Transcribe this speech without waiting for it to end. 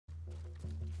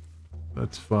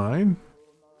That's fine.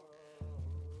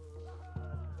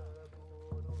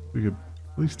 We could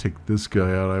at least take this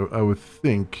guy out, I would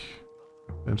think.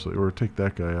 Eventually, or take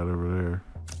that guy out over there.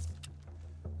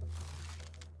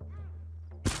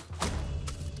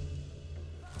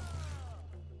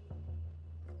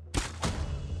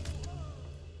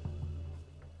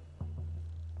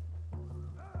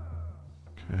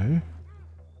 Okay.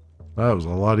 That was a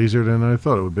lot easier than I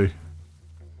thought it would be.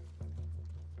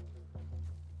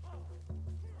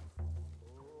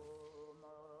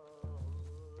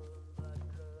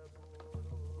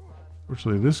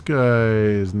 Fortunately, this guy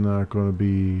is not going to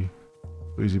be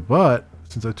easy, but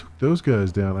since I took those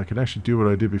guys down, I can actually do what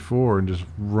I did before and just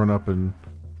run up and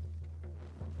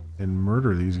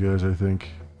murder these guys, I think.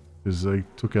 Because I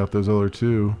took out those other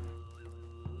two.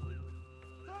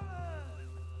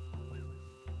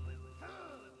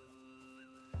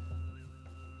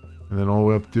 And then all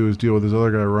we have to do is deal with this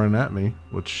other guy running at me,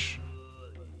 which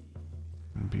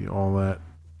can be all that.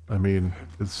 I mean,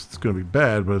 it's going to be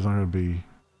bad, but it's not going to be...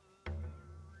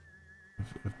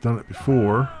 I've done it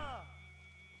before.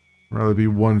 I'd rather be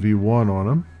 1v1 on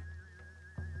him.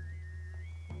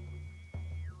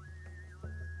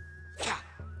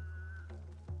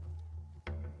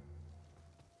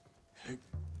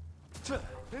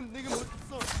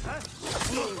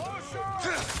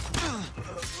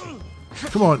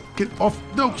 Come on, get off.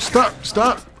 No, stop,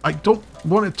 stop. I don't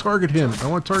want to target him. I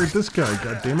want to target this guy,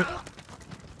 god damn it.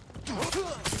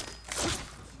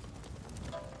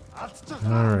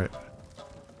 Alright.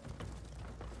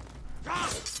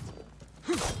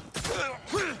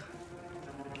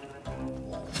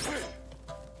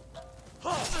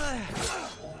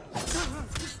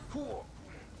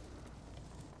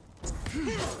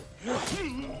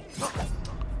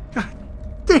 God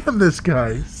damn this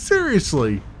guy.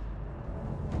 Seriously.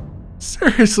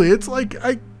 Seriously, it's like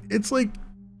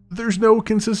there's no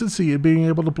consistency in being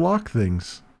able to block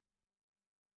things.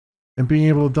 And being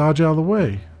able to dodge out of the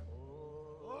way.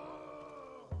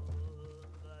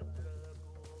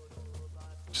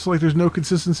 Just like there's no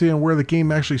consistency on where the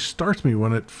game actually starts me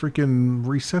when it freaking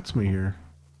resets me here.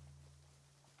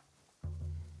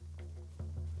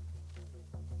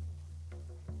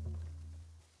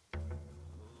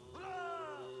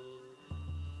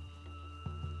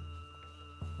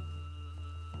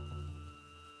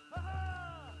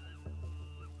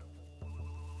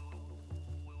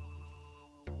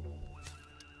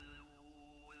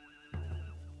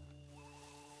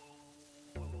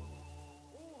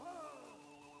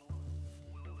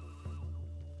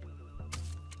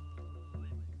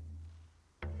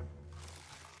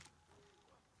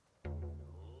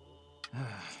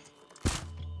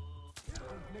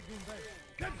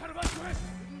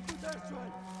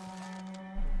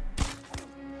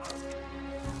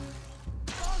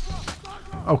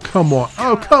 Oh, come on.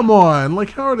 Oh, come on.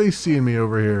 Like, how are they seeing me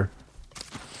over here?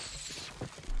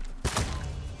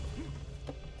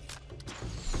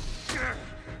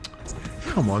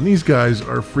 Come on. These guys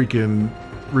are freaking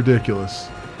ridiculous.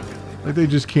 Like, they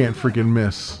just can't freaking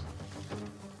miss.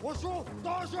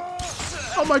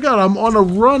 Oh my god, I'm on a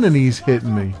run and he's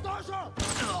hitting me.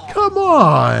 Come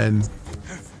on.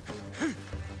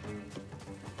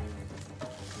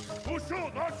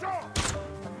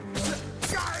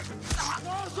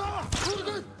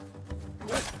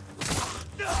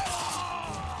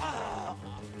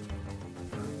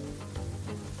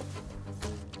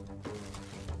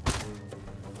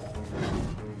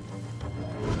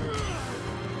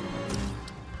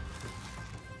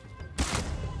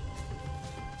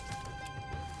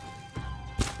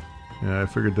 Yeah, I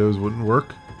figured those wouldn't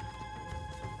work.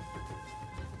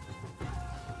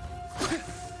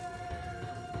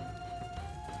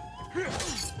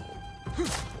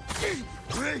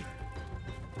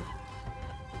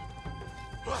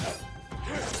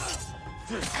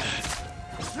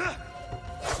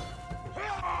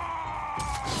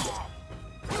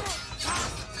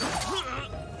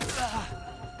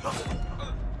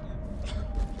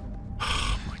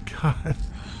 Oh my god.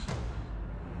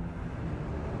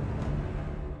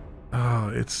 Oh,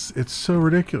 it's so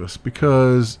ridiculous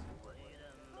because,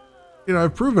 you know,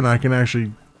 I've proven I can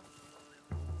actually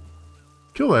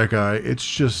kill that guy. It's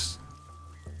just,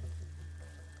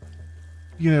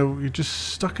 you know, you're just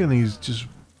stuck in these just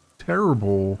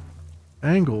terrible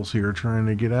angles here trying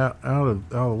to get out of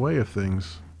the way of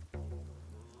things.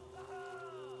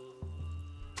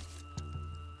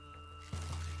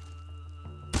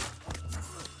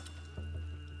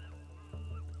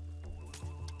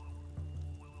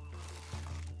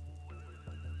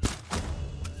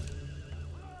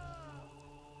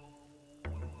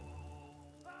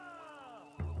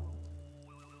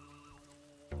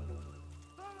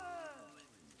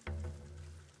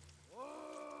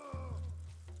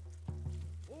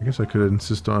 I guess I could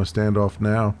insist on a standoff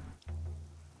now.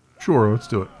 Sure, let's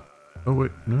do it. Oh,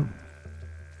 wait, no.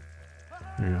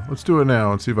 There you go. Let's do it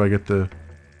now and see if I get the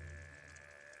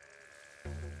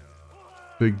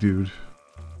big dude.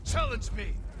 Challenge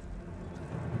me.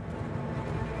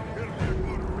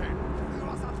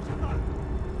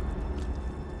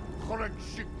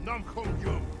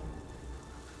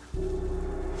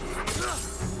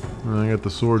 And I got the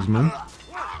swordsman,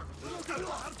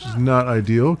 which is not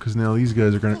ideal because now these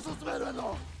guys are gonna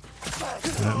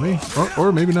at me,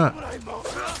 or maybe not.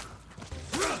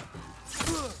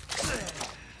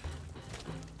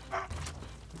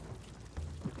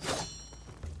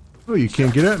 Oh, you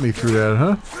can't get at me through that,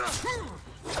 huh?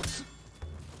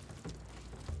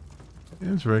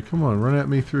 Yeah, that's right. Come on, run at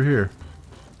me through here.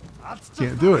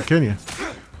 Can't do it, can you?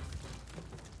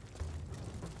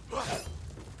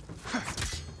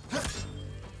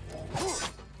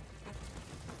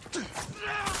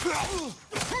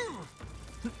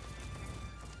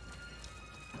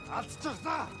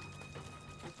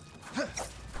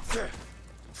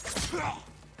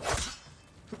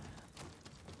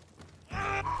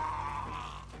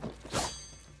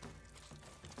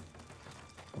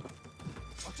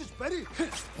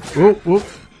 Whoa, whoa.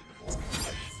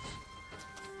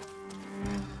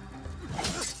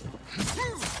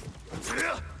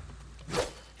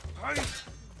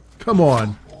 Come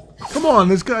on. Come on,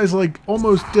 this guy's like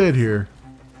almost dead here.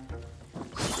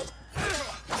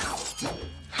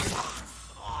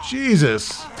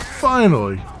 Jesus.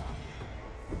 Finally.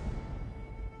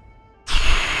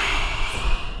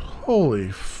 Holy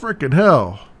frickin'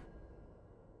 hell.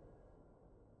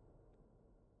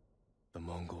 The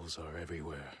Mongols are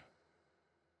everywhere.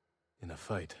 In a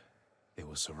fight, they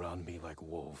will surround me like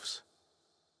wolves.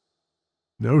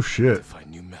 No shit. To find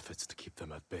new methods to keep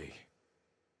them at bay.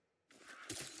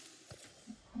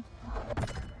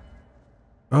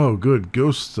 Oh, good.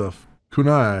 Ghost stuff.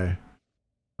 Kunai.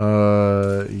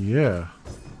 Yeah.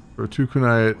 Throw 2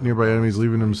 kunai at nearby enemies,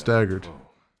 leaving them staggered.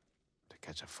 To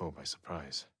catch a foe by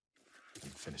surprise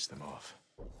and finish them off.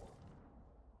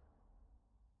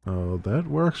 Oh, that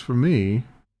works for me.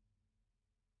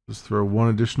 Just throw 1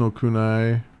 additional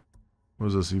kunai. What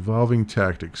is this? Evolving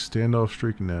tactics. Standoff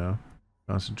streak now.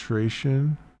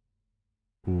 Concentration.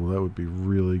 Ooh, that would be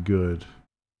really good.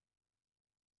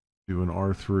 Do an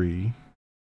R3.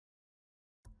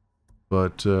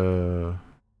 But, oh,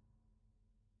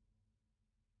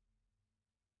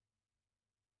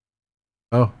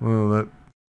 well,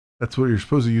 that's what you're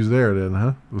supposed to use there then,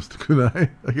 huh? Was the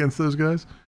kunai against those guys?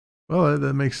 Well,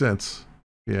 that makes sense.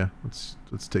 Yeah, let's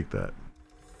take that.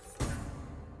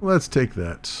 Let's take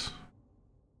that.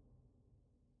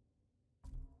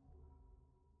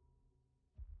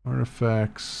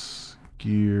 Artifacts,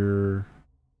 gear.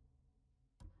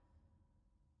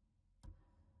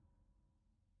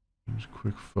 Use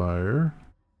quick fire.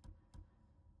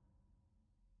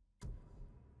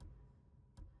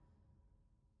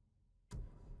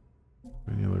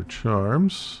 Vanilla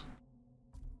charms.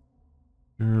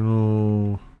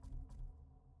 Journal.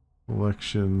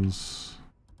 Collections.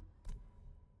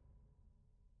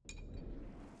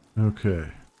 Okay.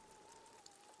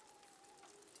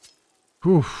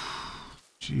 Whew.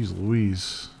 Jeez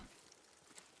Louise.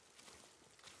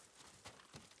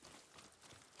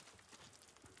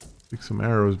 Take some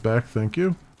arrows back, thank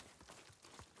you.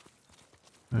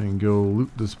 And go loot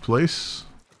this place.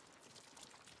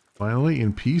 Finally,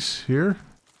 in peace here.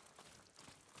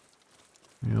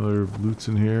 Any other loots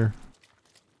in here?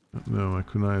 No, my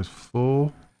kunai is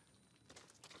full.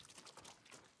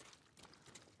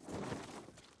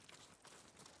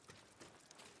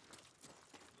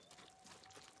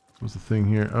 What's the thing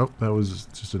here? Oh, that was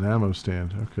just an ammo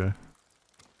stand. Okay.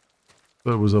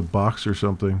 Thought it was a box or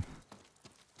something.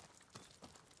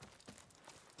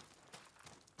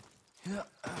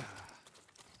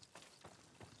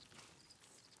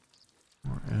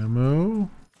 More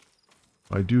ammo.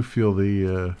 I do feel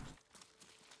the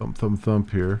thump thump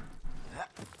thump here.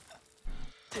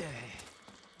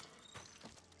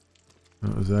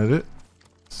 Oh, is that it?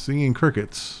 Singing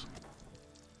crickets.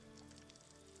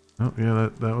 Oh yeah,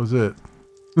 that was it.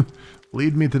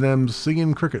 Lead me to them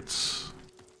singing crickets.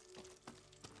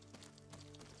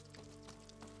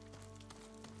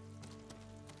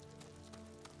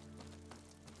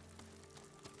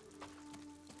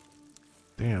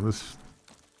 Damn, this...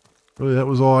 Really, that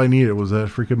was all I needed, was that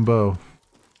freaking bow.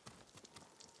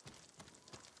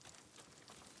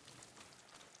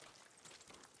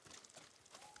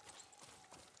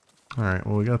 Alright,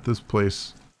 well we got this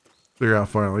place figured out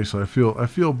finally, so I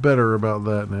feel better about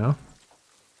that now.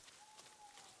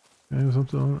 Can I have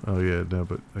something on it? Oh yeah, no,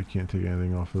 but I can't take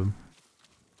anything off of them.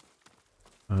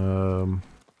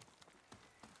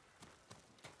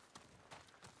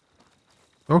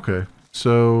 Okay,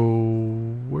 so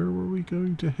where were we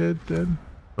going to head then?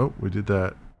 Oh, we did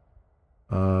that.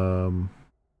 Dojo,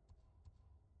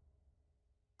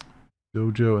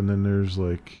 and then there's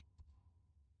like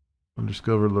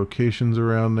undiscovered locations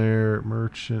around there.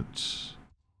 Merchants.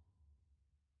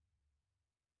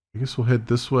 I guess we'll head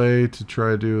this way to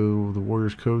try to do the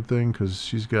Warrior's Code thing, because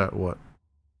she's got what?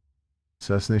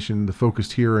 Assassination, the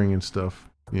focused hearing and stuff.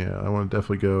 Yeah, I want to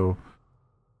definitely go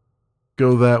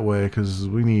that way, because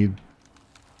we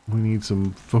need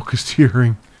some focused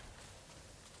hearing.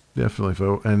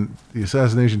 Definitely, and the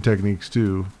assassination techniques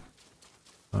too.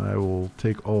 I will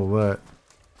take all of that.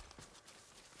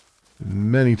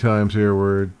 Many times here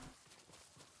where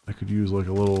I could use like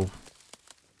a little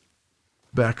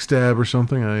backstab or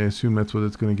something. I assume that's what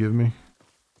it's going to give me.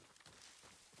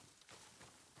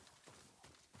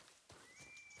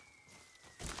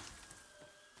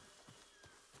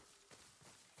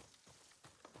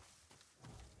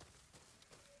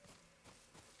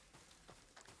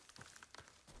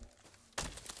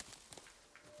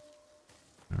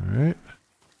 Alright.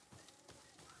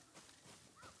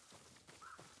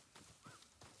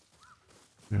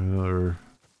 Another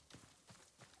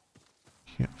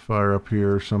campfire up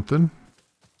here or something.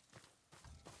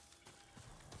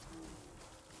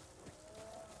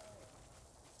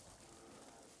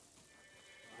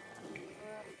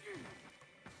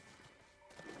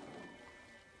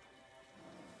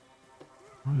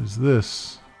 What is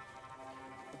this?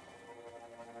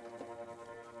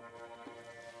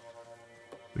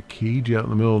 The cage out in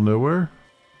the middle of nowhere?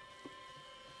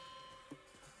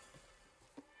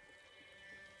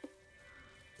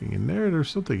 In there? There's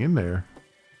something in there.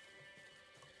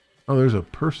 Oh, there's a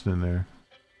person in there.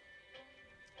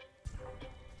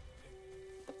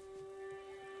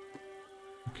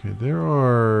 Okay, there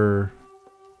are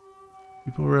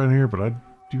people around here, but I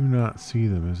do not see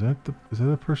them. Is that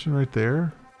the person right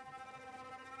there?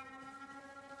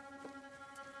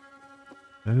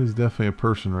 That is definitely a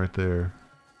person right there.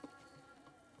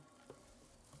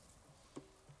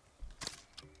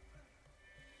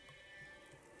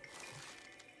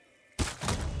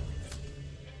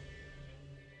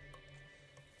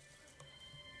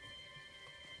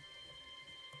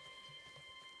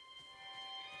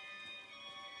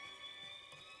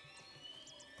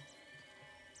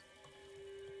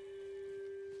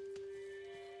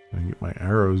 I can get my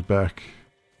arrows back.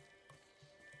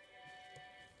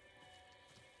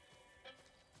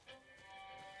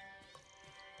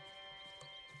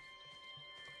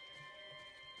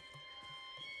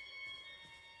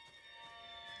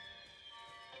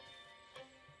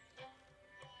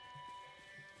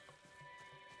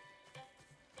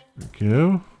 There we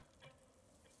go.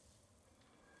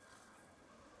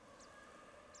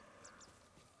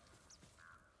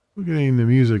 We're getting the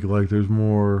music like there's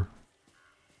more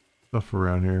stuff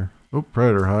around here. Oh,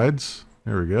 predator hides.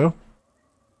 There we go.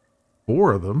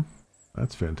 4 of them.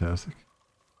 That's fantastic.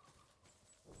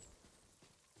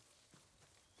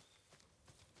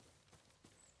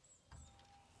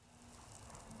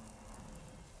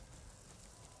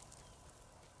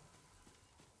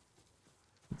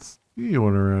 Let's see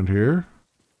one around here.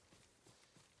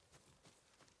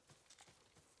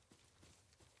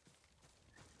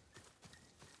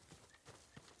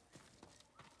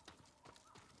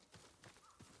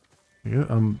 Yeah,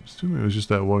 I'm assuming it was just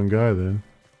that one guy then.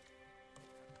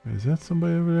 Is that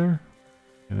somebody over there?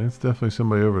 Yeah, that's definitely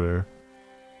somebody over there.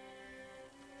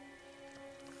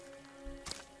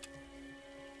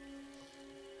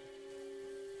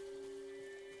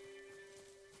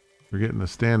 We're getting the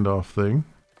standoff thing.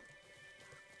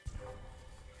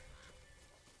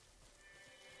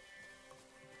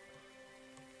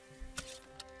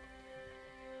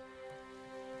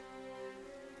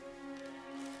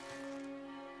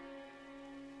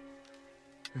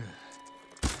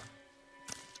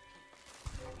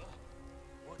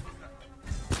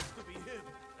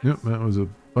 Yep, that was a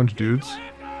bunch of dudes.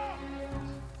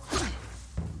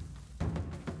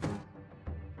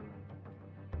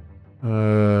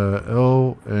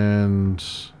 L and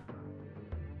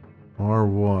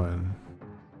R1.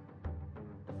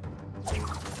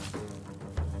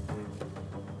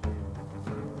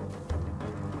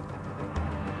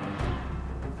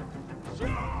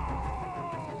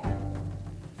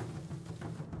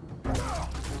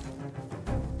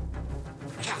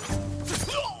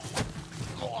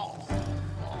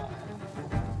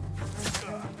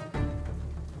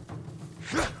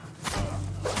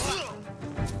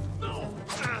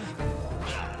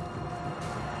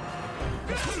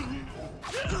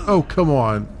 Oh, come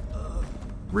on.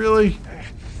 Really?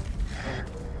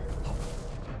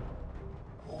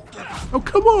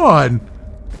 come on!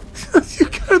 You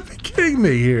gotta be kidding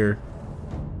me here.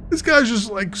 This guy's just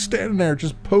like standing there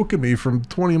just poking me from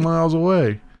 20 miles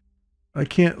away. I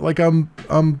can't, like I'm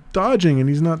dodging and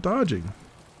he's not dodging.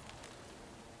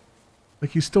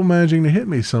 Like he's still managing to hit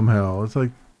me somehow. It's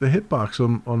like the hitbox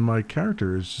on my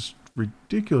character is just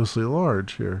ridiculously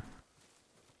large here.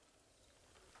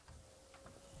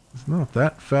 It's not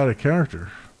that fat a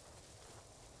character.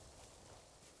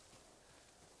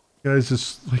 Guy's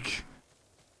just like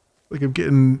I'm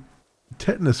getting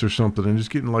tetanus or something and just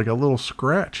getting like a little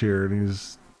scratch here and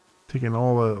he's taking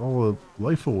all the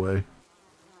life away.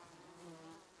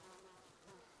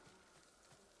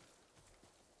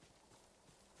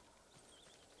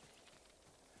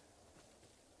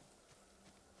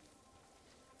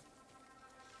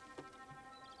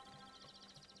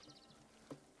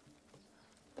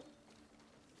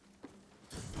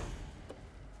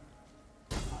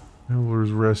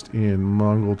 Travelers Rest in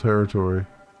Mongol territory.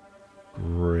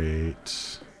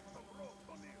 Great.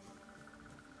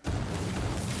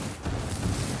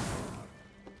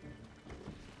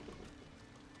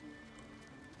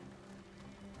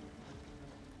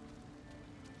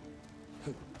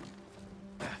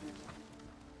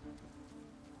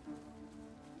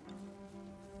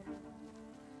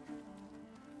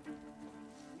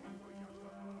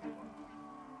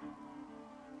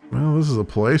 Well, this is a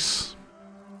place.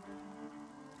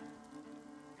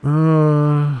 What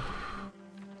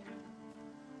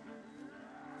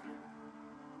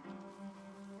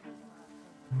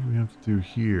do we have to do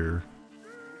here?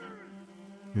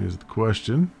 Here's the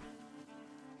question.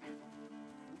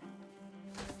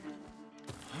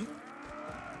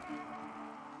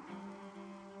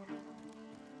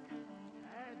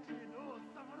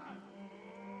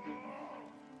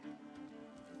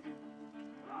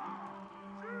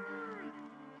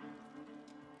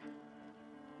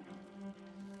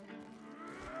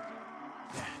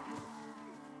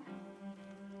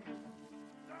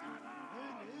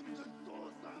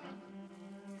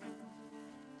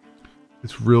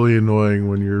 It's really annoying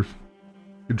when your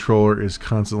controller is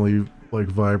constantly like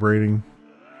vibrating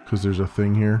because there's a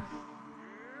thing here.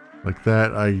 Like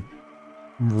that, I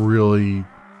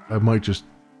might just,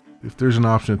 if there's an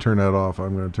option to turn that off,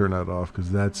 I'm going to turn that off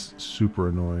because that's super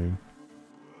annoying.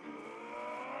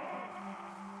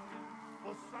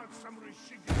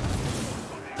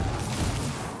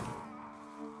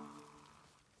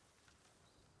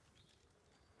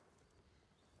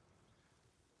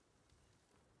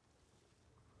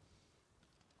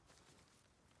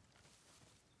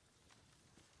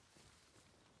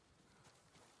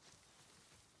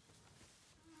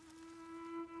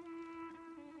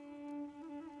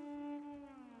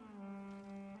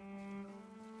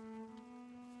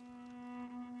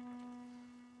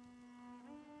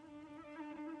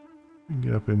 I can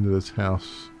get up into this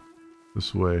house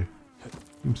this way.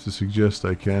 Seems to suggest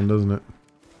I can, doesn't it?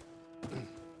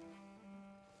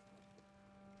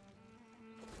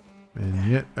 And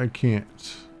yet I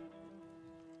can't.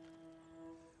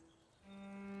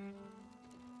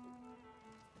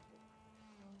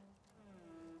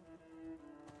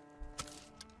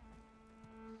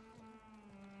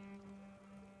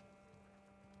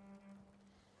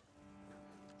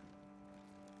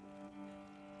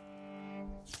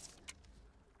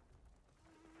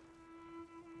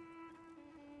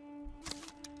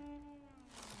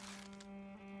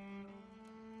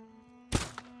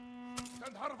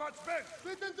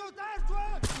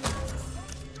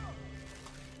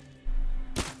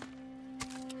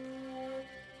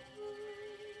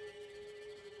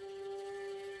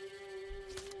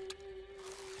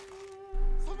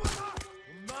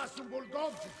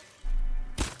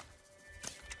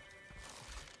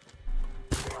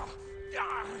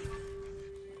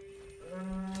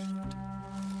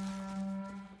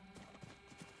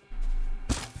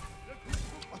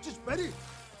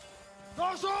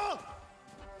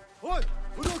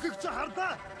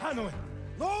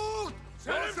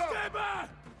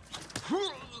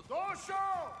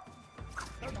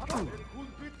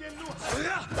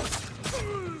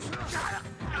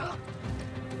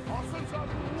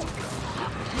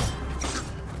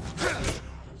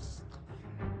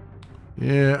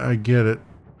 Yeah, I get it.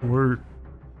 We're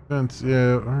fence.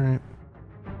 Yeah, all right.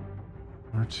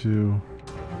 R2.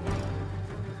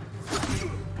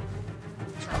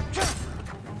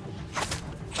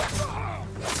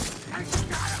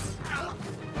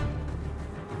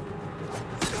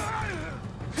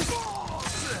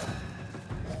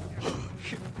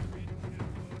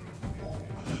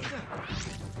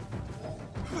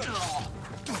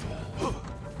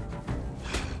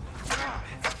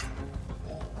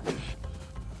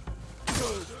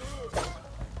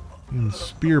 fucking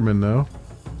spearman, though.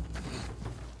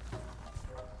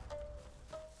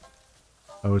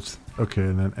 Oh, it's... Okay,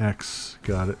 and then X.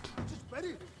 Got it.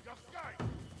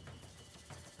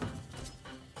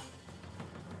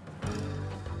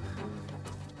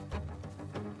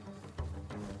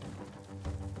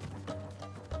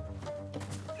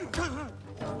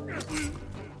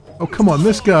 Oh, come on.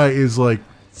 This guy is like...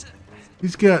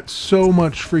 He's got so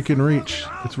much freaking reach.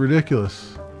 It's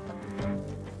ridiculous.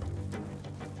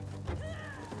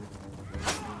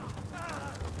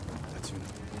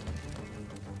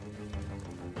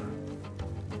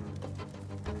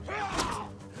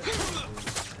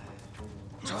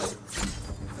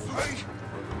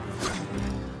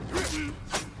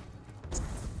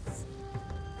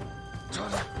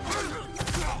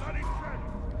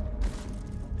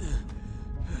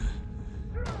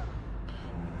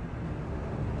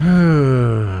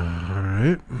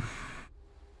 Alright.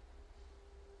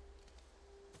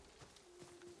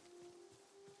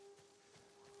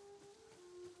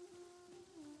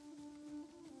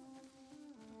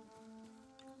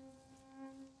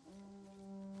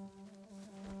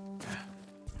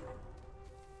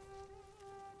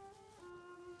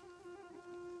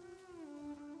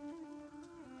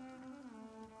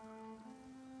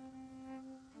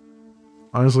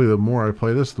 Honestly, the more I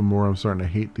play this, the more I'm starting to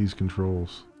hate these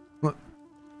controls.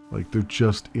 Like, they're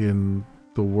just in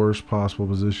the worst possible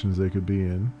positions they could be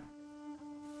in.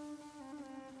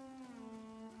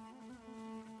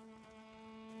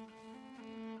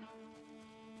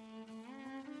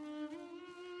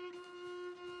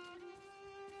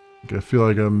 Like, I feel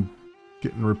like I'm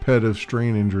getting repetitive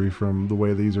strain injury from the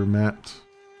way these are mapped.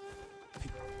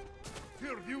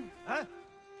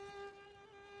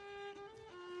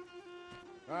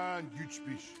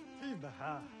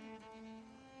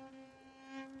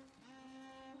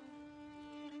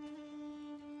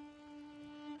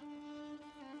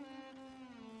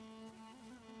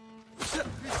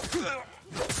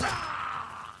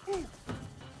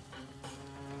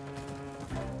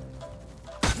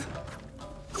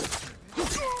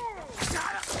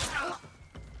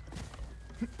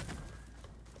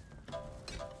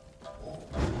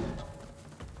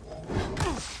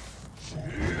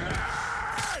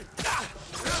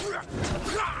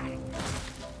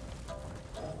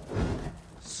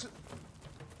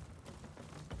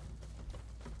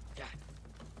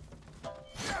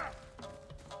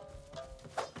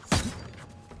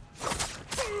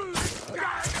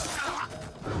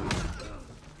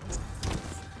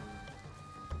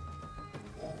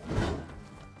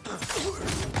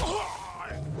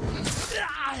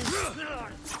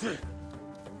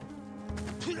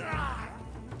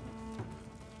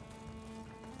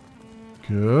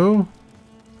 Go.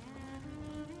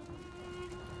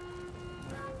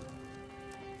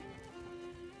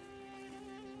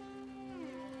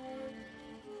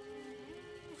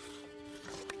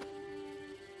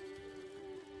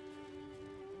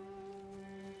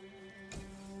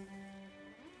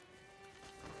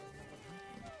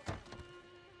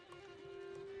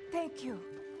 Thank you.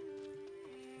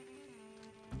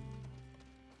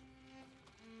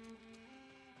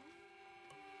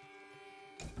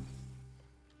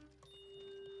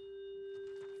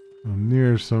 I'm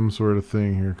near some sort of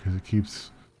thing here because it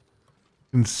keeps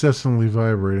incessantly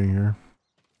vibrating here.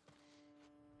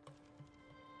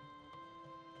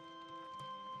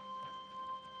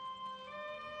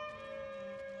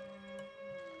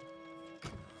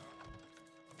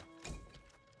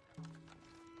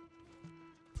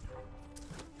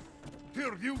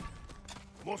 Here, you!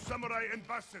 More samurai and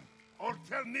Bassen, or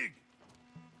Ternig!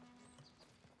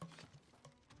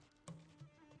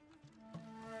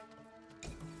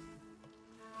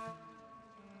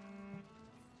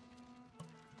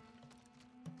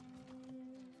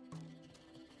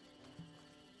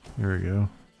 There we go.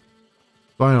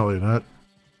 Finally, that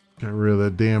got rid of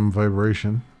that damn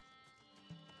vibration.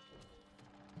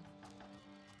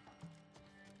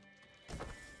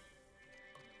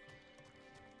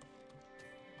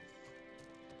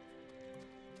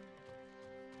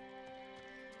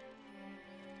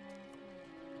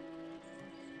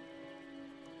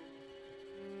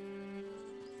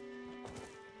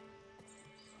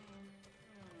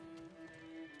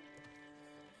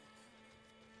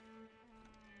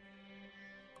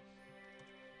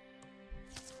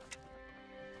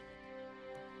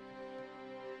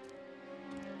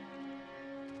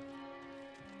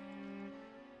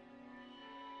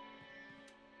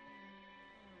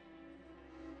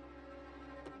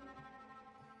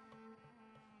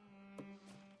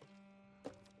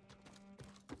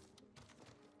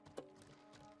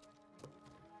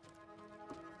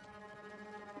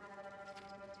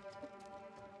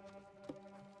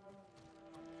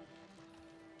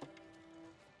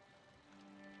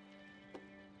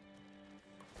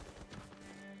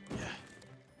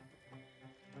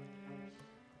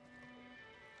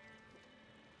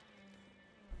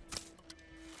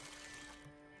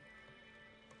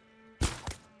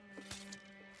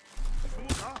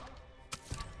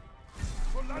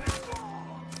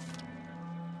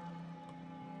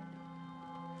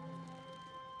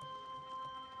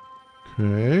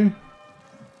 Okay.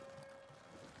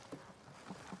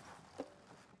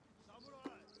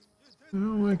 Oh,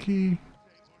 like he...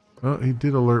 Oh, he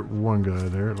did alert one guy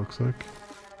there, it looks like.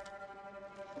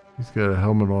 He's got a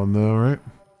helmet on though, right?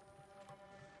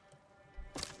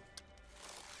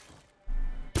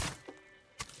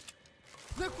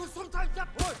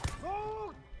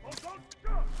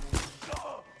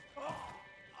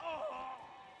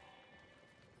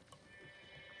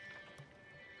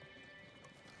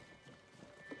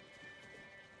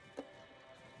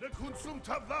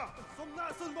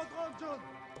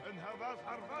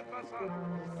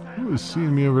 Who is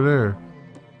seeing me over there?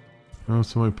 Oh,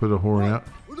 somebody put a horn out.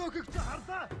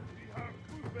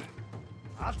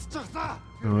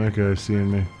 Oh, that guy's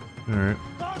seeing me. Alright.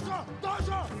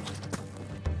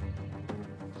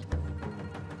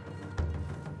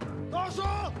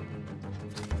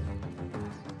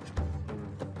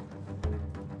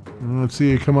 Let's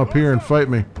see you come up here and fight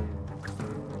me.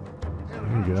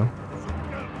 There you go.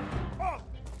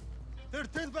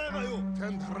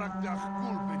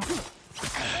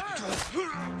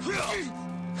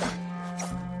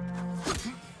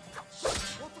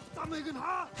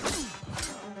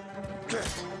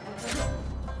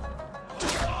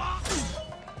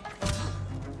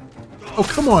 Oh,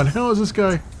 come on. How is this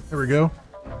guy? There we go.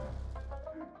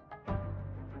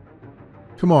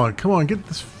 Come on, come on. Get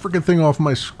this freaking thing off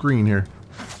my screen here.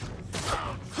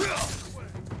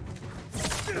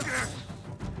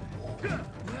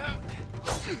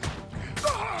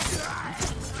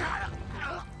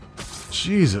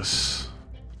 Jesus.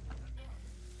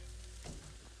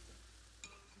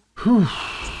 Whew.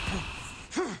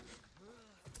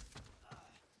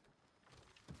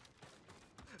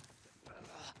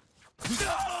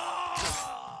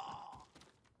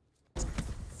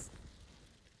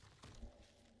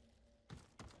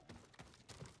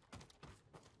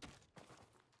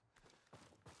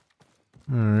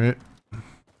 Alright.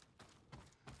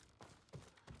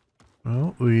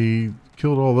 Well, we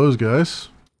killed all those guys.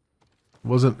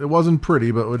 It wasn't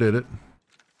pretty, but we did it.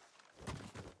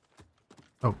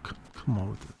 Oh, come on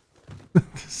with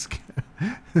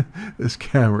it. This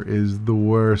camera is the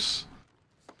worst.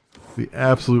 The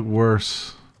absolute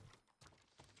worst.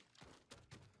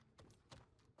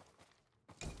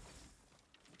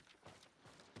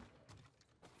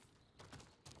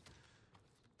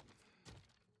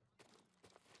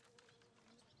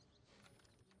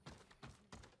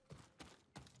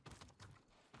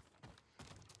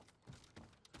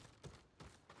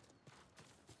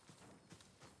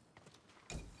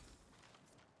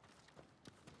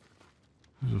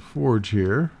 There's a forge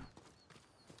here.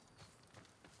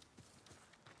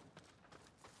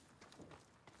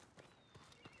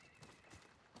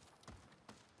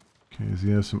 Okay, does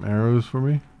he have some arrows for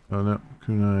me? Oh no,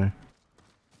 kunai.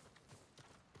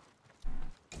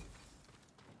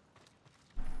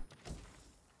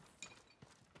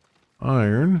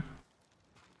 Iron.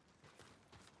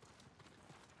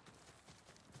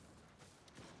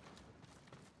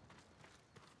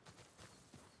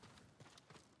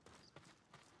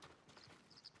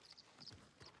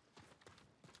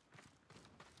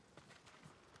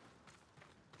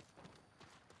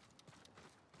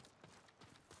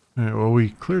 Alright, well we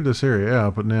cleared this area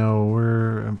out, but now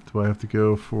where do I have to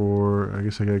go for... I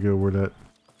guess I gotta go where that...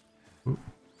 Oh,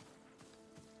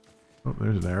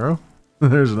 there's an arrow.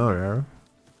 There's another arrow.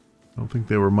 I don't think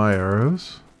they were my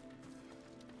arrows.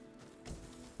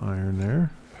 Iron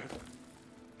there.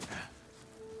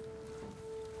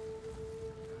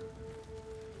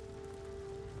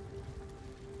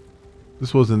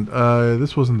 This wasn't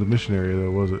the mission area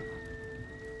though, was it?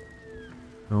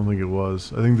 I don't think it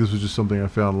was. I think this was just something I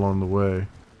found along the way.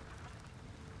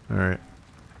 Alright.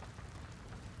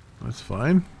 That's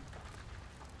fine.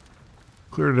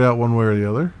 Cleared it out one way or the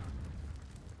other.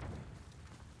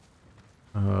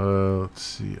 Let's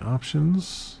see.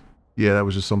 Options. Yeah, that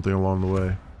was just something along the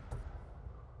way.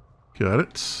 Got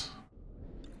it.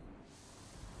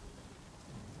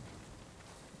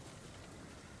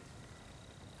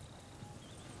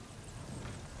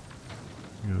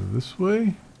 Go this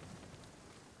way.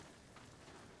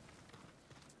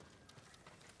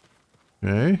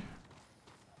 Okay.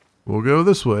 We'll go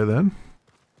this way then.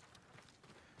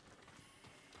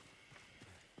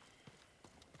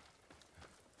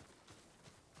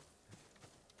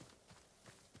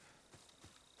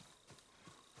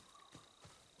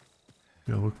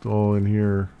 Yeah, looked all in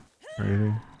here or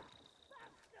anything.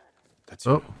 That's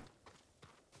Oh.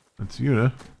 That's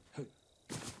Una.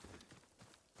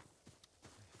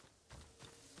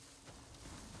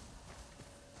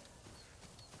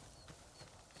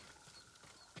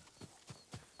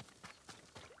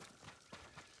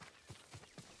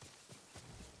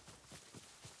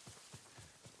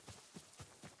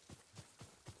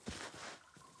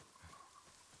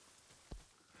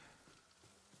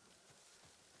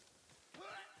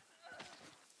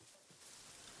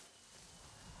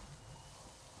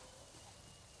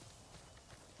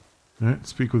 Alright,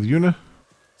 speak with Yuna.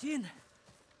 Jin,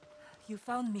 you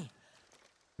found me.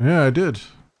 Yeah, I did.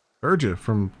 Heard you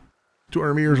from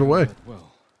 200 meters away.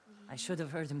 Well, I should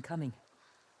have heard him coming.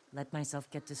 Let myself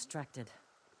get distracted.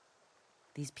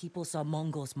 These people saw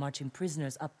Mongols marching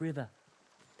prisoners upriver.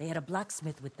 They had a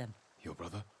blacksmith with them. your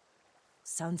brother?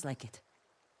 Sounds like it.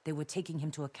 They were taking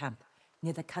him to a camp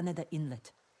near the Kaneda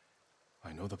Inlet.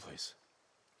 I know the place.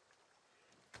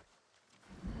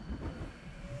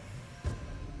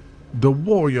 The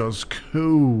Warrior's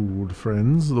Code,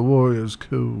 friends. The Warrior's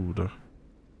Code.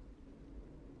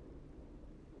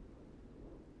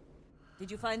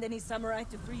 Did you find any samurai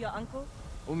to free your uncle?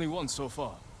 Only one so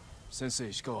far. Sensei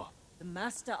Ishikawa. The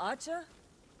master archer?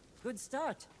 Good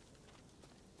start.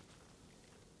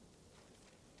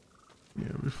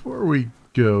 Yeah, before we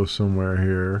go somewhere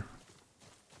here,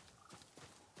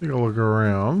 take a look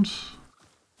around.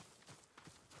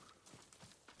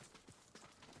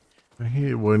 I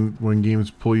hate when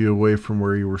games pull you away from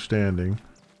where you were standing.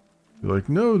 You're like,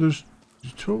 no, there's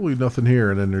totally nothing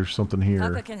here, and then there's something here.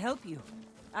 Taka can help you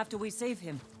after we save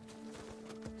him.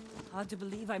 Hard to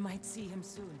believe I might see him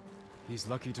soon. He's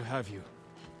lucky to have you.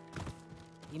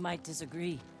 He might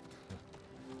disagree.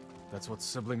 That's what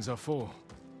siblings are for.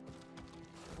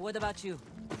 What about you?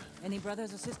 Any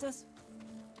brothers or sisters?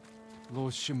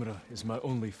 Lord Shimura is my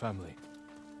only family.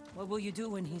 What will you do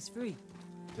when he's free?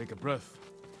 Take a breath.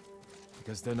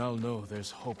 Because then I'll know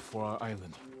there's hope for our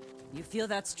island. You feel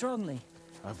that strongly?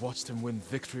 I've watched him win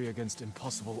victory against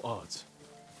impossible odds.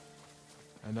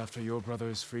 And after your brother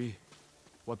is free,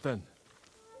 what then?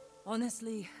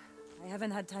 Honestly, I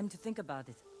haven't had time to think about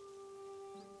it.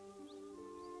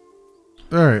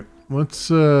 Alright, let's,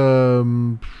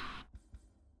 any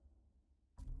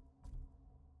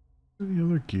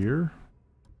other gear?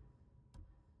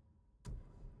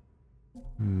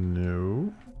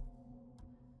 No.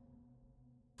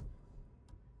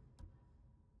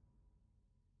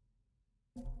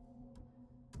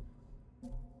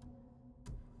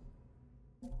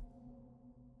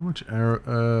 How much arrow?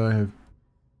 I have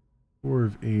 4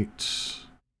 of 8.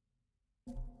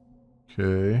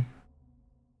 Okay.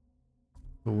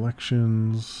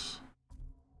 Collections.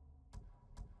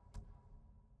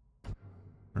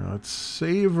 Let's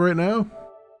save right now.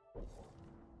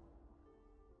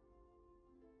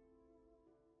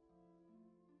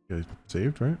 You guys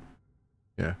saved, right?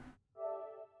 Yeah.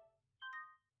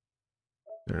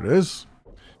 There it is.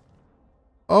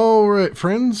 All right,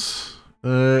 friends.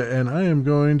 And I am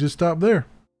going to stop there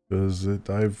because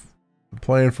I've been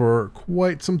playing for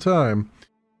quite some time.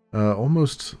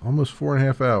 Almost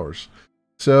 4.5 hours.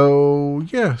 So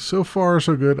yeah, so far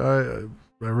so good. I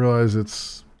realize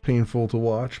it's painful to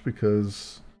watch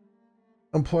because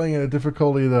I'm playing at a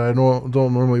difficulty that I don't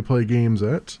normally play games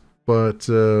at, but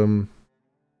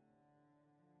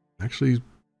actually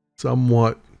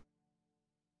somewhat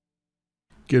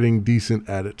getting decent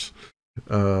at it.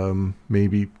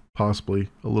 Maybe possibly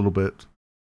a little bit,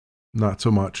 not so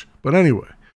much, but anyway,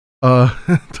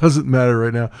 doesn't matter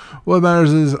right now. What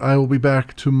matters is I will be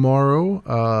back tomorrow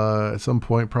at some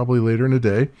point, probably later in the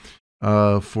day,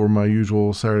 for my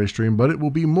usual Saturday stream, but it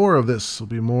will be more of this. It'll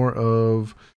be more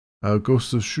of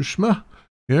Ghost of Tsushima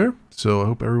here. So I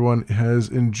hope everyone has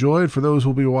enjoyed. For those who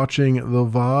will be watching the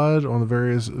VOD on the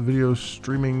various video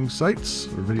streaming sites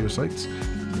or video sites,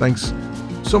 thanks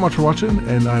so much for watching,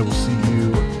 and I will see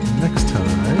you next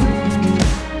time.